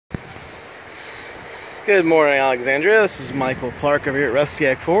Good morning, Alexandria. This is Michael Clark over here at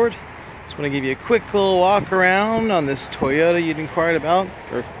Rustiak Ford. Just want to give you a quick little walk around on this Toyota you'd inquired about,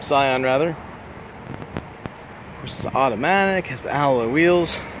 or Scion rather. Of course, it's automatic, has the alloy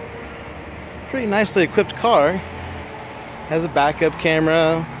wheels. Pretty nicely equipped car. Has a backup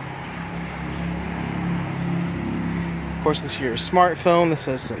camera. Of course, this is your smartphone. This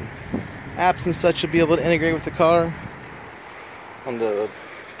has some apps and such you'll be able to integrate with the car. On the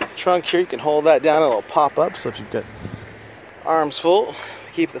trunk here, you can hold that down and it'll pop up, so if you've got arms full,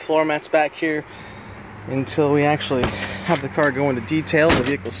 keep the floor mats back here until we actually have the car go into detail, the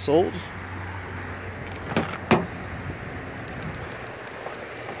vehicle's sold.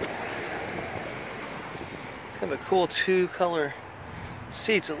 It's kind of a cool two-color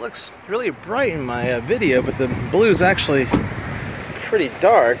seats. It looks really bright in my video, but the blue is actually pretty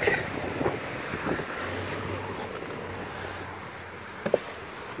dark.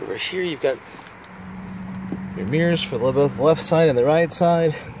 Over here you've got your mirrors for both the left side and the right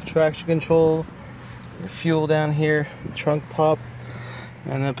side, traction control, your fuel down here, trunk pop,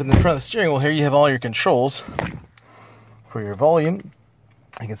 and up in the front of the steering wheel here you have all your controls. For your volume,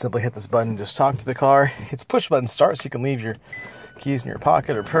 you can simply hit this button and just talk to the car. It's push button start, so you can leave your keys in your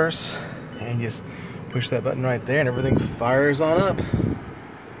pocket or purse, and you just push that button right there and everything fires on up.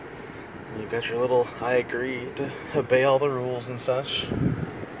 You've got your little I agree to obey all the rules and such.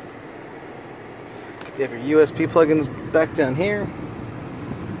 You have your USB plugins back down here.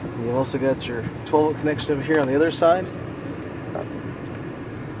 You've also got your 12-volt connection over here on the other side,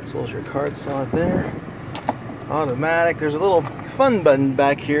 as well as your card slot there. Automatic. There's a little fun button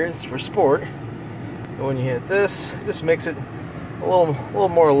back here. It's for sport. But when you hit this, it just makes it a little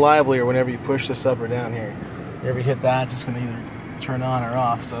more livelier whenever you push this up or down here. Whenever you hit that, it's just going to either turn on or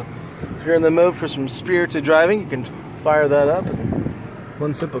off. So if you're in the mode for some spirited driving, you can fire that up, and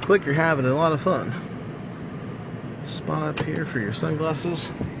one simple click, you're having a lot of fun. Spot up here for your sunglasses,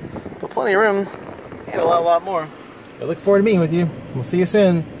 but plenty of room and a lot more. I look forward to meeting with you. We'll see you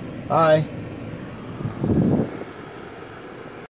soon. Bye.